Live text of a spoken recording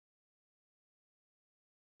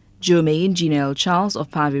Germaine Charles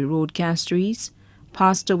of Pavey Road, Castries,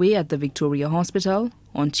 passed away at the Victoria Hospital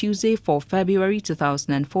on Tuesday, 4 February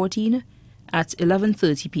 2014 at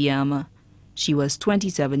 11:30 p.m. She was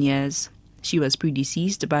 27 years. She was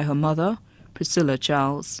predeceased by her mother, Priscilla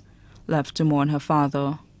Charles, left to mourn her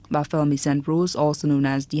father, Bartholomew St. Rose, also known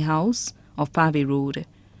as The House, of Pavey Road.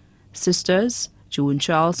 Sisters, Joan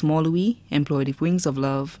Charles Morlouis, employed of Wings of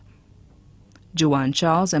Love; Joanne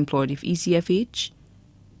Charles, employed of ECFH;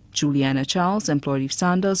 Juliana Charles, employed of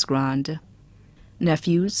Sanders Grand.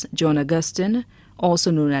 Nephews, John Augustine,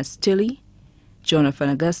 also known as Tilly; Jonathan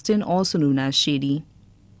Augustine, also known as Shady;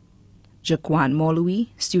 Jaquan Morlouis,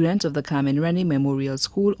 student of the Carmen Rennie Memorial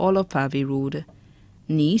School, all of Pavey Road.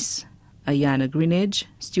 Niece, Ayana Greenidge,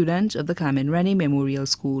 student of the Carmen Rennie Memorial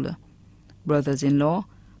School. Brothers-in-law,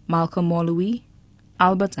 Malcolm Morlouis,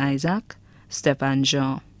 Albert Isaac, Stephan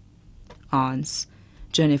Jean. Aunts,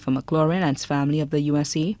 Jennifer McLaurin and family of the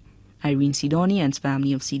USA, Irene Sidoni and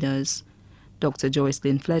family of Cedars, Dr. Joyce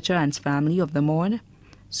Lynn Fletcher and family of the Morn,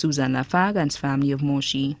 Susan Lafargue and family of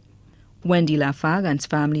Moshi, Wendy Lafargue and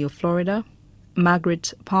family of Florida,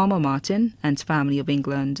 Margaret Palmer Martin and family of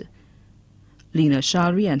England, Lena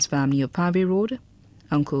Shalry and family of Pavey Road.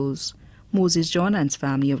 Uncles, Moses John and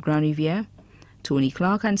family of Grand Riviere, Tony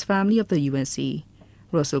Clark and family of the USA,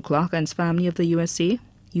 Russell Clark and family of the USA,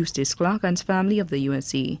 Eustace Clark and family of the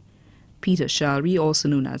USA, Peter Shalry, also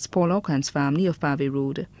known as Pollock and family of Pavey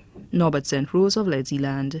Road, Norbert St. Rose of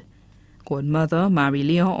Ledseyland, Godmother Mary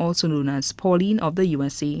Leon, also known as Pauline of the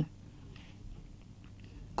USA.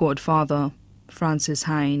 Godfather Francis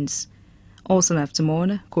Hines, also left to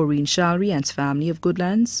mourn Corinne Shalry and family of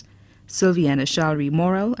Goodlands, Sylviana Shalry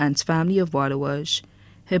Morrell and family of Wadawaj,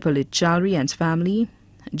 Hippolyte Shalry and family,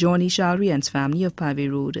 Johnny Shalry and family of Pavey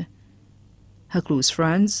Road. Her close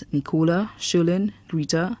friends, Nicola, Shirlin,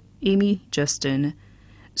 Greta, Amy, Justin,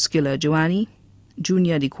 Skilla Joanny,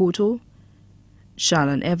 Junior DeCoto,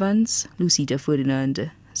 Shalon Evans, Lucita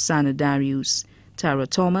Ferdinand, Sana Darius, Tara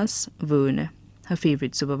Thomas, Vern. Her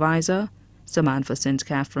favorite supervisor, Samantha St.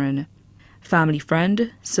 Catherine. Family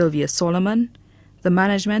friend, Sylvia Solomon. The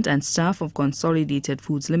management and staff of Consolidated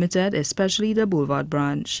Foods Limited, especially the Boulevard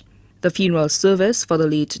branch. The funeral service for the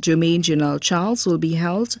late Germaine Charles will be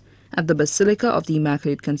held at the Basilica of the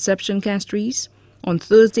Immaculate Conception, Castries, on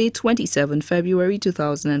Thursday, 27 February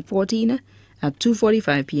 2014 at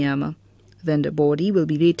 2:45 p.m. Then the body will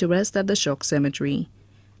be laid to rest at the Shock Cemetery.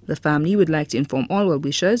 The family would like to inform all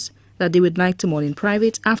well-wishers that they would like to mourn in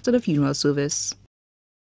private after the funeral service.